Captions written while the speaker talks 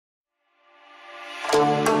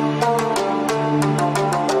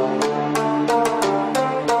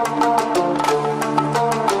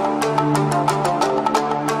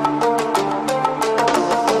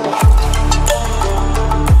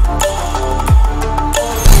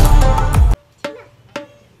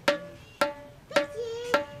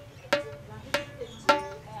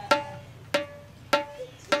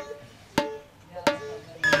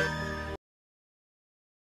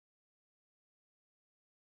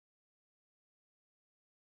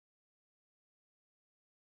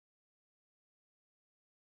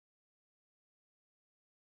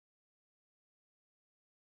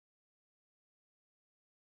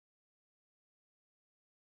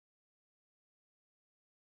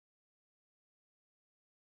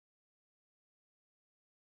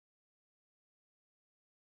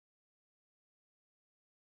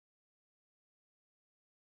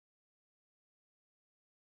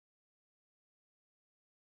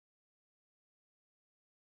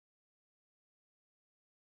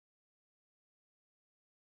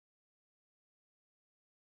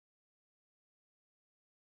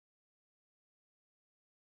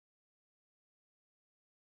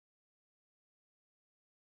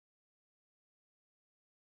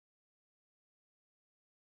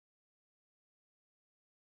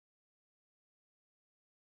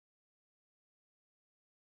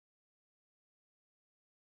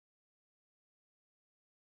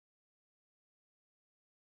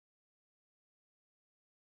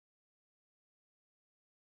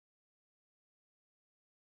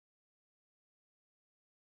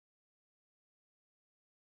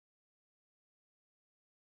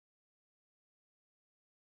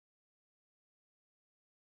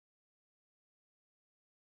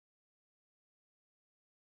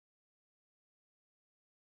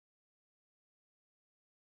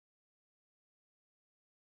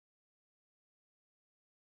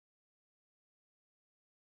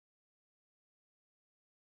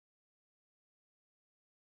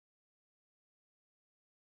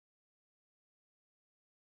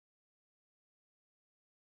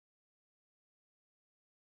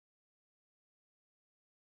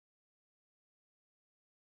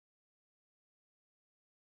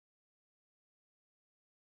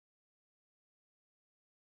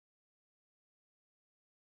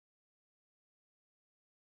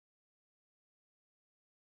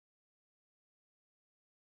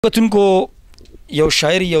کتونکو یو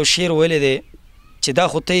شاعر یو شعر ویلی دی چې دا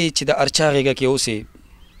خو ته یې چې د هر چا غېږه کې اوسې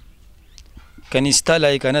کنې ستا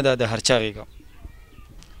لایقه نه ده د هر چا غېږه.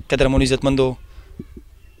 قدرمنو عزتمندو،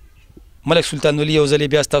 ملک سلطان ولی یو ځلې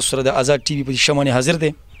بیا ستاسو سره د آزاد ټي وي په شیشه باندې حاضر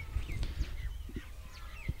دی.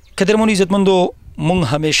 قدرمنو عزتمندو، مونږ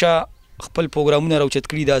همیشه خپل پروګرامونه راوچت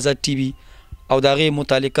کړي د آزاد ټي وي او د هغې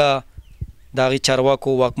متعلقه د هغې چارواکو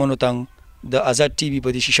واکمنو ته د آزاد ټي وي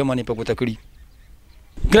په دې شیشه باندې په ګوته کړي.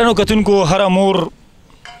 ګرانو کتونکو، هره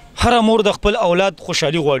مور د خپل اولاد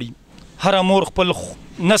خوشحالي غواړي. هره مور خپل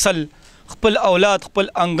نسل، خپل اولاد، خپل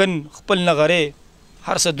انګن، خپل نغرې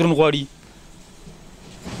هر څه دروند غواړي.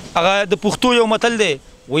 هغه د پښتو یو متل دی،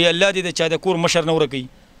 وایي الله دې د چا د کور مشر نه ورکوي.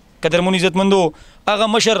 قدرمنو عزتمندو، هغه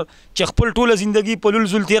مشر چې خپل ټوله زندگی په لول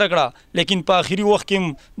زول تېره کړه، لیکن په آخري وخت کې هم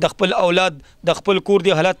د خپل اولاد د خپل کور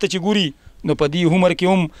د حالات ته چې ګوري، نو په دې عمر کې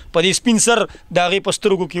هم په دې سپین سر د هغې په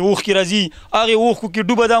سترګو کې اوښکې راځي. هغې اوښکو کې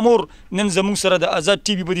ډوبه دا مور نن زموږ سره د آزاد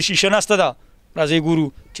ټي وي په دې شیشه ناسته ده. راځئ ګورو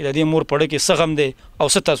چې د دې مور په ډه کې څه غم دی او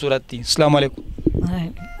څه تاثرات دي. السلام علیکم.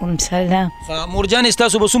 وعلیکم سلام. مور جانې،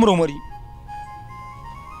 ستاسو به څومره عمر وي؟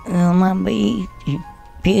 ما به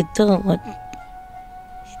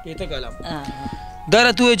شپېته کاله. دا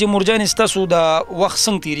راته ووایه چې مور جانې، ستاسو دا وخت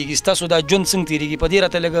څنګه تېرېږي، ستاسو دا ژوند څنګه تېرېږي؟ په دې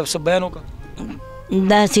راته لږ څه بیان وکړه.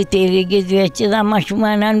 داسې تېرېږي چې دا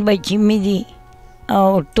ماشومانان بچي مې دي او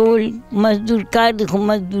ټول مزدور کار دی، خو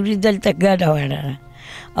مزدوري دلته ګډه وډه ده.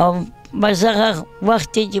 او بس هغه وخت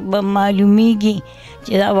چې به معلومیږي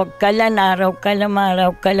چې دا کله ناره او کله ماره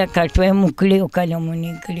او کله کټوۍ مو کړي او کله مو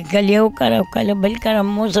نه کړي، کله یو کار او کله بل کار،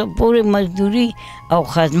 مو سره پورې مزدوري او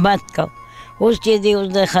خدمت کو. اوس چې دی اوس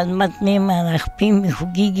د خدمت مې مانا خپې مې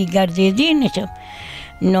خوږېږي، ګرځېدی نه شم.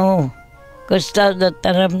 نو که ستاسو د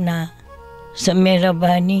طرف نه څه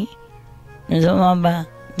مهرباني زما به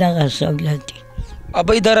دغه سهولت وي.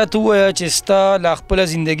 ابۍ، دا راته ووایه چې ستا لا خپله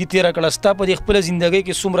زندګي تېره کړه، ستا په دې خپله زندګۍ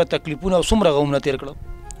کې څومره تکلیفونه او څومره غمونه تېر کړه؟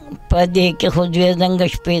 په دې کې خو دوی زنګه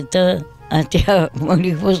شپېته اتیا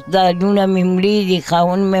مړي، اوس دا لوڼه مې مړي دي،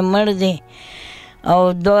 خاوند مې مړ دی او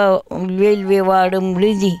دوه لوی لوی واړه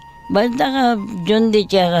مړي دي. بس دغه ژوند دی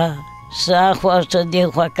چې هغه څه خوا څه دې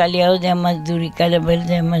خوا، کله یو ځای مزدوري کله بل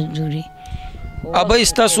ځای مزدوري. ابۍ،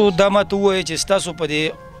 ستاسو دا ماته ووایه چې ستاسو په دې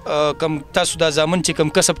کم تاسو دا زامن چې کم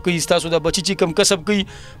کسب کوي، ستاسو دا بچي چې کم کسب کوي،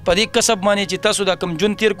 په دې کسب باندې چې تاسو دا کم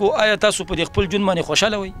ژوند تېر کو، آیا تاسو په دې خپل ژوند باندې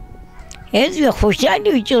خوشحاله وئ؟ هېڅ وي خوشحالي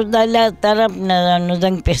وي چې د الله طرف نه ده، نو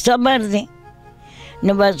زنګ پې صبر دی.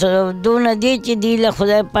 نو بس دونه دی چې دی له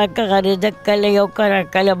خدای پاکه غرېده، کله یو کاره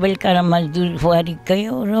کله بل کاره مزدور خواري کوي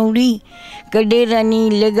او راوړي. که ډېره نی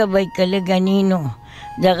لږه به که لږه نی، نو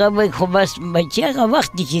دغه به خو بس بچي هغه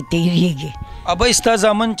وخت دی چې تېرېږي. ابۍ، ستا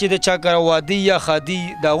زامن چې د چا کره واده یا خادي،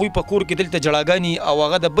 د هغوی په کور کې دلته جړاګانې او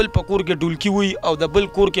هغه د بل په کور کې ډولکي وي او د بل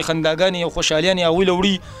کور کې خنداګانې او خوشحالیانې هغوی له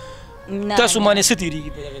وړي، تاسو باندې څه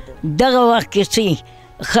تېرېږي په دغې ته؟ دغه وخت کې څه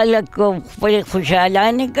خلک خپلې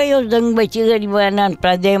خوشحالانې کوي او زنګ بچي غریبانان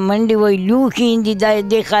پردی منډې وایي، لوښي دي، دا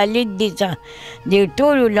د خالد دي. څه دې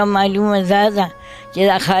ټولو له معلومه دا ده چې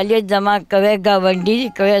دا خالد زما کوی ګاونډي دی،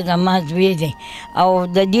 کوی زما زوی دی، او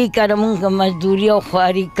د دې کاره مونږ مزدوري او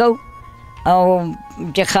خواري کوو او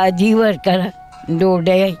چې خادي ورکړه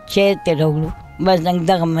ډوډۍ چای ته راوړو، بس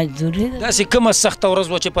دغه مزدوري ده. داسې کومه سخته ورځ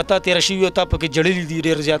وه چې په تا تېره شوي او تا پکې جړلي دي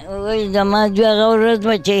ډېر زیات؟ وایي زما دوی هغه ورځ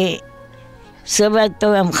وه چې څه به ته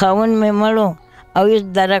وایم، خاوند مې مړ و او هېڅ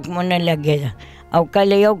درک مو نه لګېده او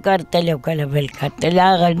کله یو کار تللی او کله بل کار تللی.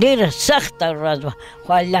 هغه ډېره سخته ورځ وه،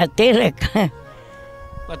 خو الله تېره کړه.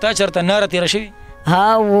 په تا چېرته ناره تېره شوي؟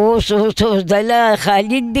 ها، اوس دله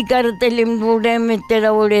خالد دي کره تللي یم، ډوډۍ مې ترې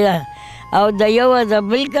راوړې ده او د یو د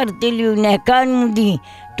بل کره تللي یو، نیکان مو دي،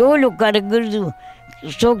 ټولو کره ګرځو،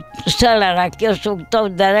 څوک سړه راکړي او څوک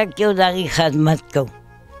توده راکړي او د هغې خدمت کوو.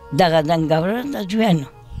 دغه دنګه ورځ ده ځوانو.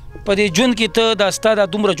 په دې ژوند کې ته دا ستا دا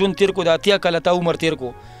دومره ژوند تېر کو، د اتیا کاله تا عمر تېر کو،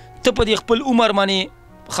 ته په دې خپل عمر باندې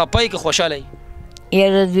خفه یې که خوشحاله یې؟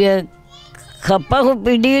 یاره دوی خفه خو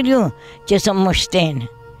پې ډېر یو چې څه مشتی نه،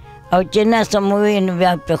 او چې نه څه مو ووایي نو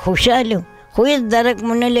بیا پې خوشحاله یو، خو هېڅ درک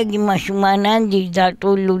مو نه لګي. ماشومانان دي، دا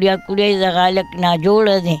ټول لوړیا کوړیا دغه هلک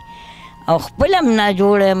ناجوړه دی او خپل هم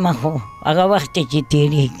ناجوړه یم، خو هغه وخت چې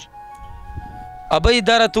تېرېږي. ابۍ،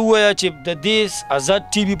 دا راته ووایه چې د دې آزاد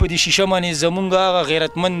ټي وي په دې شیشه باندې زمونږ هغه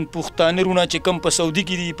غیرتمند پښتانه وروڼه چې کوم په سعودي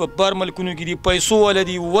کې دي، په بار ملکونو کې دي، پیسو والا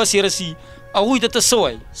دي، وس یې رسي، هغوی ته ته څه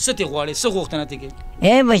وایي، څه ترې غواړې، څه غوښتنه ترې کوې؟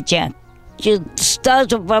 ای بچیان، چې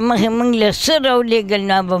ستاسو په مخې موږ له څه راولېږل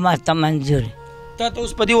نو به ماته منظور. تا ته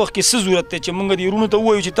اوس په دې وخت کې څه ضرورت دی چې موږ دې وروڼو ته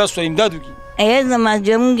ووایو چې تاسو سره امداد وکړي؟ زما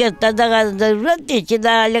زمونږ ته دغه ضرورت دی چې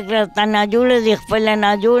دا هلک راته ناجوړه دی، خپله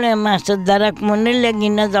ناجوړه یم، ما څه درک مو نه لګي،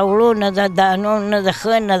 نه د وړو نه د دانو نه د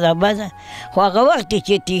ښه نه د بده، خو هغه وخت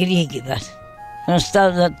چې تېرېږي بس نو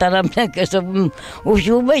ستاسو د طرف نه که څه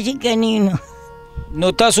وشوبه شي که نه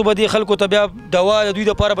نو تاسو به دې خلکو ته بیا دوا د دوی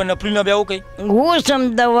دپاره به نپلونه بیا وکئ؟ اوس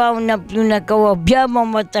هم دوا او نپلونه کوو، بیا به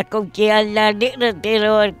م ورته کوو چې الله ډېره تېره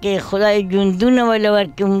ورکړي، خدای ژوندونه وله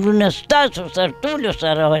ورکړي، عمرونه ستاسو سره ټولو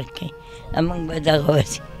سره ورکړي، موږ به دغه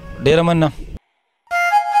وسي. ډېره مننه.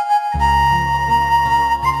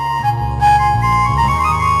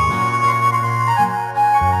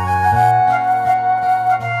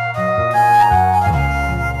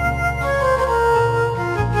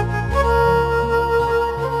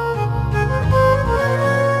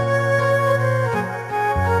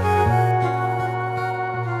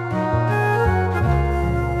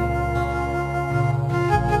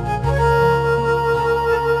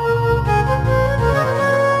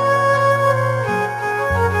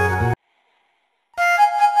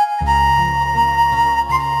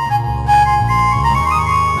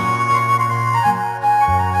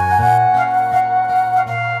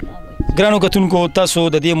 ګرانو کتونکو، تاسو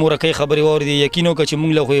د دې مورکۍ خبرې واورېدې. یقین وکړه چې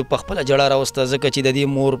موږ له خو یې په خپله جړه راوسته، ځکه چې د دې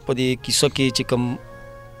مور په دې کیسه کې چې کوم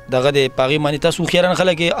دغه دی په هغې باندې تاسو هوښیاران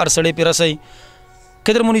خلک یې هر سړی پرې رسئ.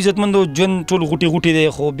 قدرمنو عزتمندو، ژوند ټول غوټې غوټې دی،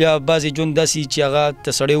 خو بیا بعضې ژوند داسې چې هغه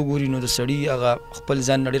ته سړی وګوري نو د سړي هغه خپل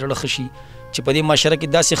ځان نه ډېر ښه شي چې په دې معاشره کې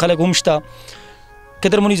داسې خلک هم شته.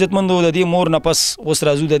 قدرمنو عزتمندو، د دې مور نه پس اوس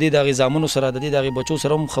راځو د دې د هغې زامنو سره، د دې د هغې بچو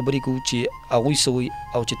سره هم خبرې کوو چې هغوی څه وایي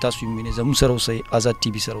او چې تاسو یې ووینئ. زموږ سره اوسئ، آزاد ټي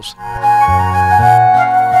وي سره اوسئ.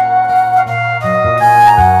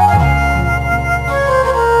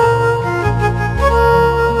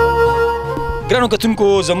 ګرانو کتونکو،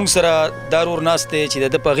 زموږ سره دا رور ناست دی چې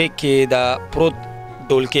د ده په غېږ کې دا پروت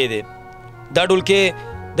ډولکی دی. دا ډولکی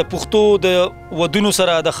د پښتو د ودونو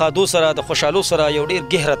سره، د ښادو سره، د خوشحالو سره یو ډېر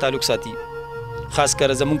ګهره تعلق ساتي. خاص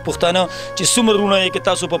کر زموږ پښتانه چې څومره رونه یې که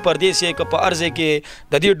تاسو په پردیس یې که په هر ځای کې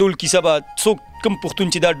د دې ډول کیسه به څوک کوم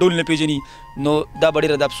پښتون چې دا ډول نه پېژني نو دا به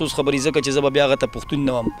ډېره د افسوس خبرې، ځکه چې زه به بیا هغه ته پښتون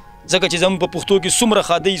نه وم، ځکه چې زموږ په پښتو کې څومره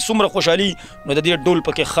ښادۍ، څومره خوشحالي، نو د دې ډول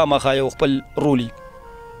پکې خامخا یو خپل رول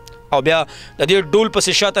او بیا د دې ډول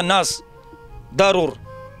پسې شاته ناس دا رور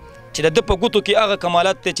چې د ده په ګوتو کې هغه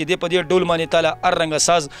کمالات دی چې دی په دې ډول باندې تاله هر رنګه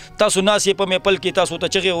ساز تاسو ناس یې په میپل کې تاسو ته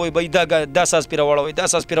چغې وایي بهی دا ساز پرې راوړوئ، دا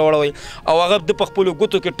ساز پرې راوړوئ، او هغه د په خپلو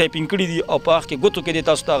ګوتو کې ټایپینګ کړي دي او په هغه کې ګوتو کې دی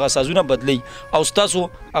تاسو ته هغه سازونه بدلوي او ستاسو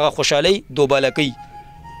هغه خوشحالۍ دوباله کوي.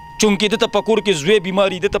 چونکې دته په کور کې زوی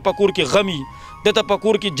بیماري، دته په کور کې غمي، دته په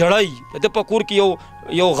کور کې جړای، دته په کور کې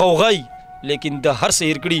یو غوغای، لیکن د هر څه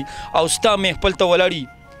هېر کړي او ستا محفل ته ولاړي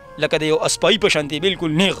لکه د یو اسپایي په شانتې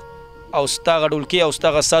بالکل نیغ، او ستا هغه ډولکې او ستا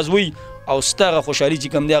هغه ساز وي او ستا هغه خوشحالي چې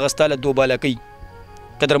کوم دی هغه ستا له دوباله کوي.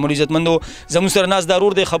 قدرمنو عزتمندو، زموږ سره ناست دا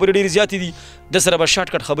رور دی، خبرې ډېرې زیاتې دي، د سره به شارټ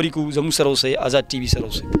کټ خبرې کوو. زموږ سره اوسئ، آزاد ټي وي سره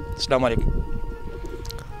اوسئ. السلام علیکم.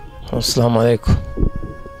 السلام علیکم.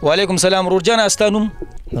 وعلیکم السلام. ورور جانه، ستا نوم؟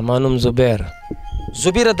 زما نوم زبیر.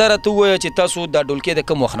 زبیره، دا راته ووایه چې تاسو دا ډولکې د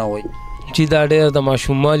کوم وخت نه وایي؟ چې دا ډېر د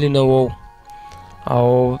ماشوموالي نه وو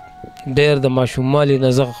او ډېر د ماشوموالي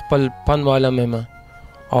نه زه خپل فن معلم یم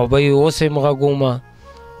او به یې اوس هم غږوم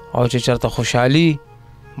او چې چېرته خوشحالي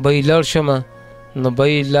به یې لړ شم نو به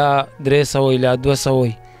یې لا 300 لا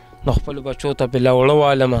 200 نو خپلو بچو ته پې لا وړه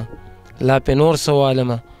والم، لا پې نور څه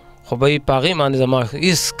والم، خو به یې په هغې باندې زما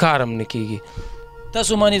هېڅ کار هم نه کېږي.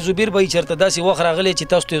 تاسو باندې زبیر به یې چېرته داسې وخت راغلی چې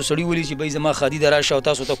تاسو ته یو سړي ولي چې به زما خادي ته راشه او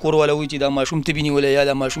تاسو ته کور والا وایي چې دا ماشوم تبې نیولی یا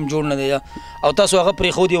دا ماشوم جوړ نه دی یا او تاسو هغه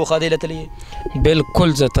پرېښودی او خادۍ له تللی یې؟ بلکل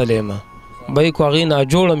زه تلی یم، به یې کو هغې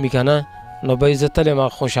ناجوړه مې که نه نو به یې زه تلی یم،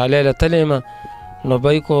 خوشحالۍ له تلی یم، نو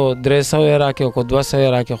به یې کو 300 یې راکړې او کو 200 یې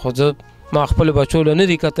راکړې، خو زه ما خپلو بچو له نه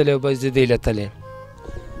دي کتلی او به یې زه دې له تلی یم.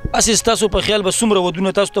 اسې ستاسو په خیال به څومره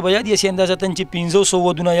ودونه تاسو ته به یاد یې اندازتن چې 500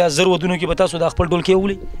 ودونه یا 1000 ودونو کې به تاسو دا خپل ډولکې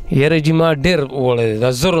وولئ؟ یاره جي ما ډېر وړی دی، د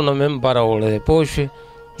 1000 نه مې هم بره وړی دی، پوه شوې،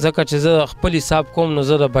 ځکه چې زه خپل حساب کوم نو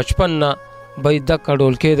زه د بچپن نه به یې دکه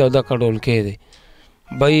ډولکې دی او دکه ډولکې دی،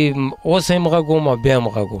 به یې اوس هم غږوم او بیا هم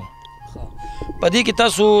غږوم. په دې کې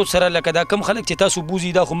تاسو سره لکه دا کم خلک چې تاسو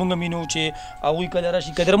بوزي دا خو موږ مینو چې هغوی کله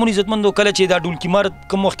راشي. قدرمنو عزتمندو، کله چې دا ډولکي مار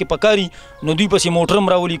کم وخت کې پکاري نو دوی پسې موټر هم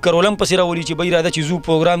راولي، کرولم پسې راولي چې بهی راځه چې زو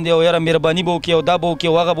پروګرام دی او یاره مهرباني به وکړي او دا به وکړي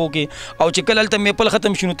او هغه به وکړي، او چې کله هلته میپل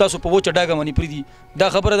ختم شي نو تاسو په وچه ډاګه باندې پرېږدي. دا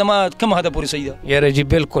خبره زما کوم حده پورې صحیح ده؟ یاره جي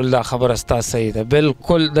بلکل دا خبره ستا صحیح ده،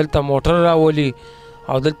 بلکل دلته موټر راولي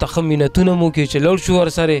او دلته ښه مینتونه مو کوي چې لوړ شو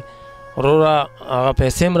ورسره وروره هغه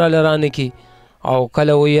پیسې هم راله رانه کړي، او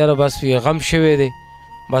کله وایي یاره بس وي غم شوی دی،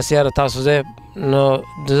 بس یاره تاسو ځای نو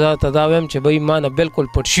زه ته دا وایم چې بهی ما نه بلکل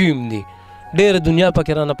پټ شوي هم دي، ډېره دنیا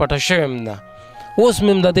پکې رانه پټه شوې هم ده، اوس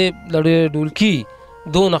مې هم د دې د ډولکي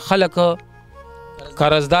دونه خلک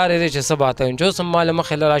قرضدار دی چې څه باته چې اوس هم مال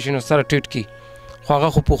مخې له راشي نو سره ټیټ کړي خو هغه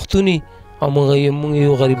خو پښتون او موږ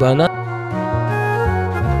یو غریبانه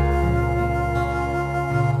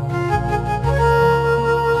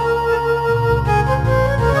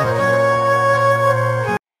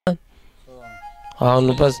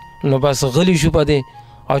نو بس غلی شو په دې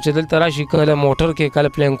او چې دلته راشي کله موټر کې کله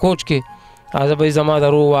پلین کوچ کې زه به زما د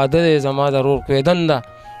ورور واده دی زما د ورور کویدن ده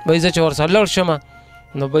به زه چې ورسره لړ شم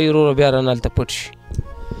نو به یې وروره بیا رانه هلته پټ شي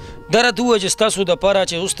دا راته ووایه چې ستاسو دپاره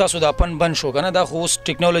چې اوس ستاسو دا فن بند شو که نه دا خو اوس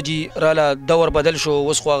ټکنالوجي راله دور بدل شو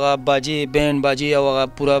اوس خو هغه باجې بینډ باجې او هغه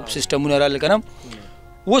پوره سیسټمونه راله که نه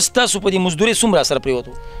اوس ستاسو په دې مزدورۍ څومره اثر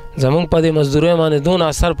پرېوتو زمونږ په دې مزدورۍ باندې دونه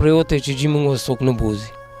اثر پرېوتی چې جي مونږ اوس څوک نه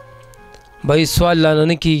بوځي بهی سوال رانه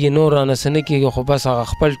نه کېږي نور رانه څه نه کېږي خو بس هغه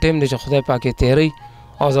خپل ټایم دی چې خدای پاک یې تېروي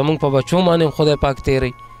او زمونږ په بچو باندې هم خدای پاک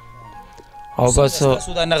تېروي او بس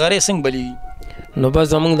ستاسو دا نغرۍ څنګه بلیږي نو بس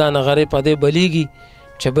زمونږ دا نغرۍ په دې بلیږي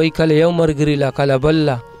چې بهی کله یو ملګري لا کله بل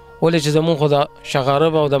لا ولې چې زمونږ خو د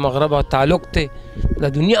شغارب او د مغرب تعلق دی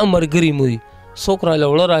د دنیا ملګري مو دي څوک راله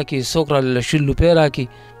وړه راکړي څوک راله شل روپۍ راکړي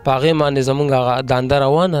په هغې باندې زمونږ هغه دانده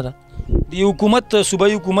روانه ده د حکومت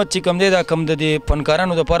صوبایي حکومت چې کم دی دا کم د دې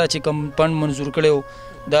فنکارانو دپاره چې کم فنډ منظور کړی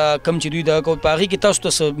دا کم چې دوی دغه کوي په هغې کې تاسو ته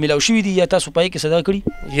څه میلاو شوي دي یا تاسو په هغې کې څه دغه کړي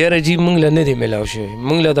یاره جي موږ له نه دی میلاو شوی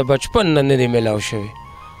موږ له د بچپن نه دی میلاو شوی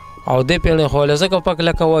او دې پیړۍ خو له ځکه پک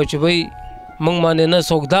لکه وایي چې بهی موږ باندې نه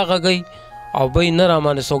څوک دا غږوي او بهی نه را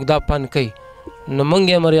باندې څوک دا فن کوي نو موږ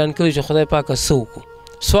یې مریان کړي چې خدای پاکه څه وکړو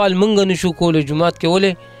سوال موږ نه شو کولی جومات کې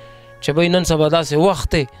ولې چې بهی نن سبا داسې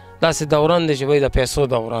وخت دی داسې دوران دی چې بهی د پیسو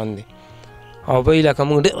دوران دی او بهی لکه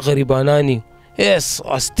موږ ډېر غریبانان یو هېڅ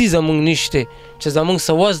هستي زموږ نشته چې زموږ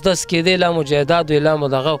څه وس دس کېدی لا مو جایداد وی لا مو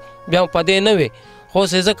دغه بیا په دې نه وی خو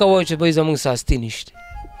اوس یې ځکه وایو چې بهی زموږ څه هستي نشته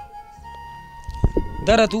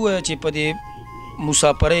دا راته ووایه چې په دې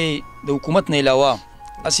مسافرۍ د حکومت نه علاوه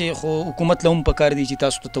هسې خو حکومت له هم پکار دی چې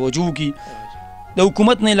تاسو ته توجه وکړي د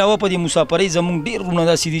حکومت نه علاوه په دې مسافرۍ زموږ ډېر وروڼه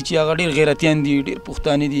داسې دي چې هغه ډېر غیرتیان دي ډېر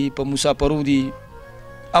پښتانه دي په مسافرو دي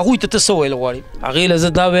هغوی ته ته څه ویل غواړې هغې له زه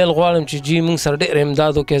دا ویل غواړم چې جي موږ سره ډېر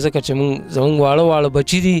امداد وکړئ ځکه چې زموږ واړه واړه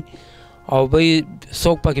بچي دي او بهی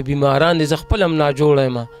څوک پکې بیماران دي زه خپل هم ناجوړه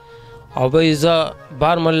یم او بهی زه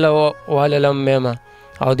بارمله واله لم یم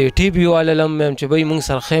او د ټي بي واله لم یم چې بهی موږ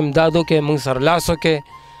سره ښه امداد وکړئ موږ سره لاس وکړئ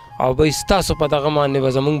او بهی ستاسو په دغه باندې به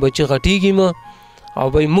زموږ بچي غټېږي مه او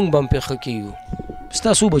بهی موږ به هم پرې ښه کېږو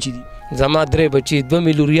ستاسو بچي دي زما 3 بچي 2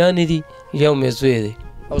 مې لوریانې دي یو مې زوی دی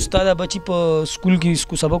او ستا دا بچي په سکول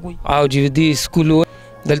کې سبق وایي او جدي سکول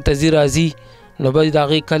دلته ځي راځي نو بس د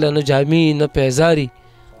هغې کله نه جامې نه پیزاري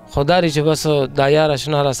خو دا چې بس دا یار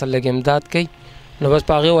اشنا را سره لږ امداد کوي نو بس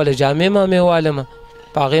په هغې ولې جامې مامې والمه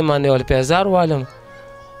په هغې باندې ولې پیزار والم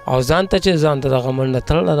او ځان ته چې ځان ته دغه منډه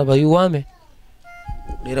تړله ده به یې وامې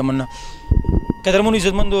ډېره مننه قدرمنو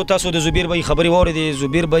عزتمندو تاسو د زبیر بهي خبرې واورېدې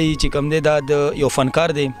زبیر بهي چې کوم دی دا د یو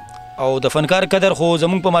فنکار دی او د فنکار قدر خو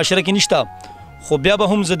زموږ په معاشره کې نشته خو بیا به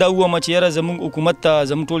هم زه دا ووایم چې یاره زموږ حکومت ته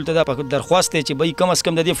زموږ ټول ته دا درخواست دی چې بهي کم از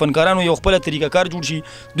کم د دې فنکارانو یو خپله طریقه کار جوړ شي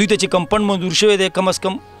دوی ته چې کم فنډ منظور شوی دی کم از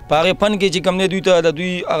کم په هغې فن کې چې کم دی دوی ته د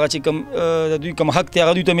دوی هغه چې کم د دوی کم حق دی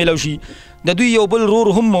هغه دوی ته میلاو شي د دوی یو بل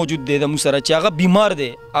رور هم موجود دی د موږ سره چې هغه بیمار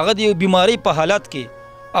دی هغه د یو بیمارۍ په حالات کې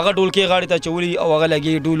هغه ډولکې غاړې ته اچولي او هغه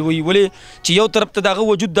لګې ډول وي ولې چې یو طرف ته د هغه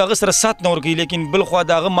وجود د هغه سره سات نه ورکوي لیکن بل خوا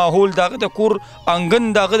د هغه ماحول د هغه د کور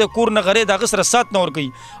انګن د هغه د کور نغرې د هغه سره سات نه ورکوي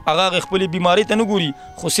هغه هغې خپلې بیمارۍ ته نه ګوري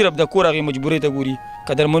خو صرف د کور هغې مجبورۍ ته ګوري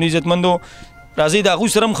قدرمنو عزتمندو راځئ د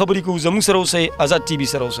هغوی سره هم خبرې کوو زموږ سره اوسئ آزاد ټي وي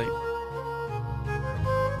سره اوسئ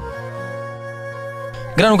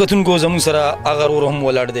ګرانو کتونکو زموږ سره هغه ورور هم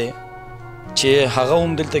ولاړ دی چې هغه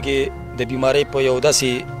هم دلته کې د بیمارۍ په یو داسې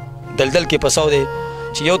دلدل کې پساو دی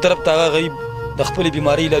چې یو طرف ته هغه غریب د خپلې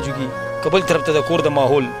بیمارۍ علاج وکړي که بل طرف ته د کور د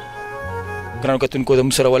ماحول ګرانو کتونکو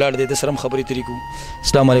زموږ سره ولاړ دی د سره هم خبرې ترې کوو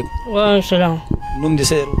السلام علیکم وعلیکم السلام نوم دې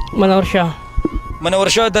څه دی منور شاه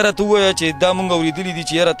منور شاه دا راته ووایه چې دا مونږ اورېدلي دي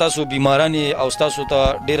چې یاره تاسو بیماران یې او ستاسو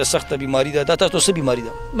ته ډېره سخته بیماري ده دا تاسو ته څه بیماري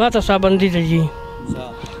ده ما ته سابندي ده جي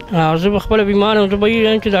زه به خپله بیمار یم زه به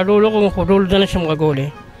یې چې دا ډول وغږم خو ډول زه نشم غږولی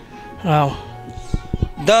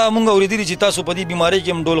دا مونږ اورېدلي چې تاسو په دې بیمارۍ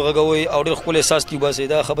کې هم ډول غږوئ او ډېر ښکلی احساس ترې وباسئ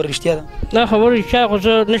دا خبر رښتیا ده دا خبر رښتیا خو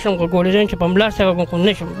زه نشم غږولی زه چې په ملا سره غږم خو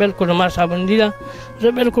نشم بلکل زما سابندي ده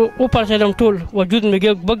زه بلکل وپړسېدم ټول وجود مې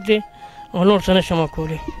ګږ بګ دی او نور څه نشم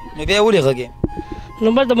کولی نو بیا ولې غږې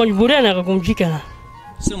نو بس د مجبورۍ نه غږم جي که نه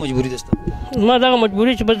څه مجبوري ده ستا ما دغه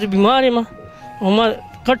مجبوري چې بس زه بیمار یم او ما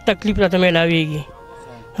کټ تکلیف راته میلاویږي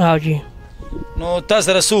ها جي نو تا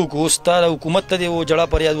سره څه وکړو اوس تا د حکومت ته دې جړه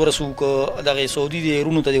پر یاد ورسو که دغې سعودي دې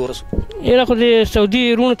رونو ته دې ورسو یاره خو د سعودي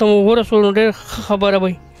وروڼو ته مو ورسولو نو ډېر ښه خبره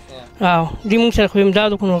وي دوی موږ سره خو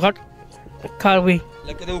امداد وکړو نو غټ کار وي.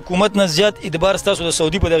 لکه د حکومت نه زیات اعتبار ستاسو د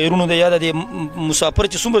سعودي په دغې وروڼو دی یا د مسافر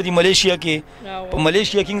چې څومره دي ملیشیا کې په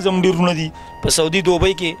ملیشیا کې زموږ ډېر وروڼه دي په سعودي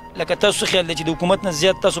دوبۍ کې لکه تاسو څه خیال دی چې د حکومت نه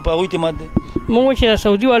زیات تاسو په هغوی اعتماد دی؟ موږ وایو چې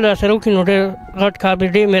سعودي والو راسره وکړي نو ډېر غټ کار دی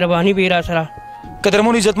ډېر مهرباني به یې راسره.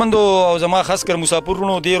 قدرمنو عزتمندو او زما خاص کر مسافر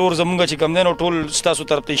وروڼو دې ورور زمونږ چې کم دی نو ټول ستاسو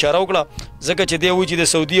طرف ته اشاره وکړه ځکه چې دی وایي چې د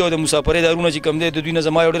سعودي او د مسافرۍ دا وروڼه چې کم دی د دوی نه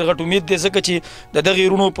زما یو ډېر غټ امید دی ځکه چې د دغې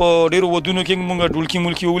وروڼو په ډېرو ودونو کې مونږ ډولکي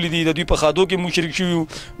ملکي ولیدي د دوی په خادو کې مونږ شریک شوي یو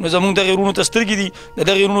نو زمونږ دغې وروڼو ته سترګې دي د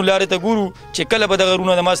دغې وروڼو لارې ته ګورو چې کله به دغه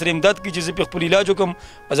وروڼه د ما سره امداد کړي چې زه پرې خپل علاج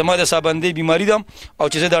وکړم زما د سابندۍ بیماري ده او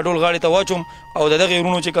چې زه دا ډول غاړې ته واچوم او د دغې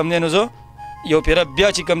وروڼو چې کم دی نو زه یو پیره بیا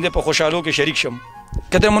چې کم دی په خوشحالو کې شریک شم.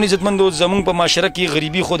 قدرمنو عزتمندو زمونږ په معاشره کې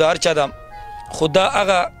غریبي خو د هر چا ده خو دا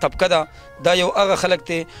هغه طبقه ده دا یو هغه خلک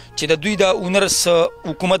دی چې د دوی دا اونر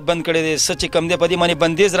حکومت بند کړی دی څه چې کم دی په دې باندې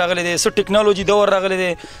بندیز راغلی دی څه ټکنالوژي دور راغلی دی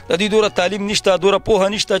د دوی دوره تعلیم نشته دوره پوهه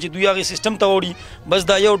نشته چې دوی هغې سیسټم ته وړي بس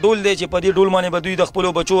دا یو ډول دی چې په دې ډول باندې به دوی د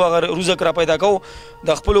خپلو بچو هغه روزک را پیدا کوو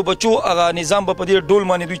د خپلو بچو هغه نظام به په دې ډول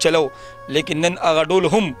باندې دوی چلو لیکن نن هغه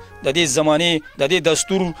ډول هم د دې زمانې د دې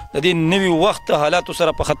دستور د دې نوي وخت حالاتو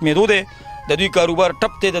سره په ختمېدو دی د دوی کاروبار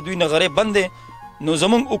ټپ دی د دوی نغرې بند دی نو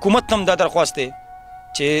زمونږ حکومت هم دا درخواست دی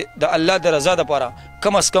چې د الله د رضا دپاره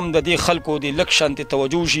کم از کم د دې خلکو د لږ شانتې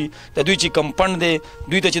توجه شي د دوی چې کم فنډ دی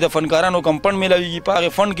دوی ته چې د فنکارانو کم فنډ میلاویږي په هغې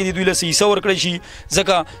فنډ کې د دوی له حصه ورکړی شي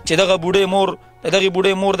ځکه چې دغه بوډۍ مور د دغې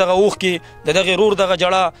بوډۍ مور دغه اوښ کې د دغې رور دغه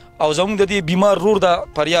جړه او زموږ د دې بیمار رور د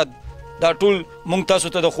فریاد دا ټول موږ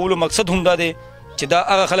تاسو ته د ښوولو مقصد هم دا دی چې دا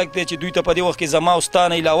هغه خلک دی چې دوی ته په دې وخت کې زما او ستا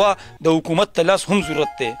نه علاوه د حکومت ته لاس هم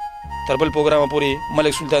ضرورت دی. تر بل پروګرامه پورې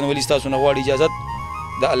ملک سلطان ولی ستاسو نه غواړي اجازت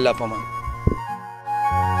د الله په امان.